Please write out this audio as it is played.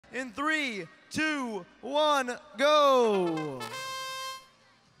in 3, 2, 1, go.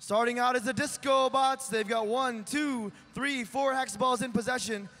 Starting out is the Disco Bots. They've got 1, 2, 3, 4 hex balls in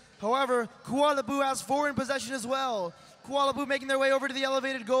possession. However, Koala Boo has 4 in possession as well. Koala Boo making their way over to the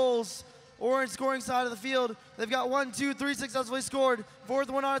elevated goals. Orange scoring side of the field. They've got 1, 2, 3 successfully scored.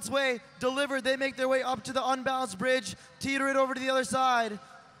 4th one on its way. Delivered. They make their way up to the unbalanced bridge. Teeter it over to the other side.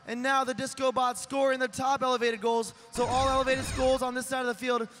 And now the Disco Bots score in the top elevated goals. So all elevated goals on this side of the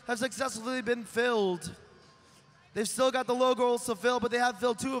field have successfully been filled. They've still got the low goals to fill, but they have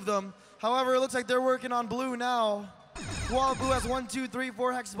filled 2 of them. However, it looks like they're working on blue now. Koala Boo has 1, 2, 3,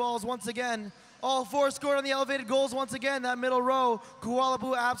 4 hex balls once again. All 4 scored on the elevated goals once again, that middle row. Koala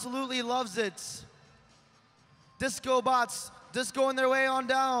Boo absolutely loves it. Disco Bots discoing their way on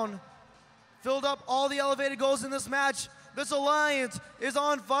down. Filled up all the elevated goals in this match. This alliance is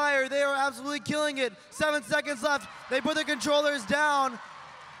on fire. They are absolutely killing it. 7 seconds left. They put the controllers down.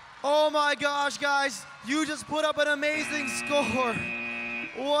 Oh my gosh, guys. You just put up an amazing score.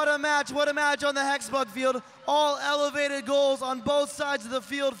 What a match on the Hexbug field. All elevated goals on both sides of the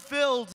field filled.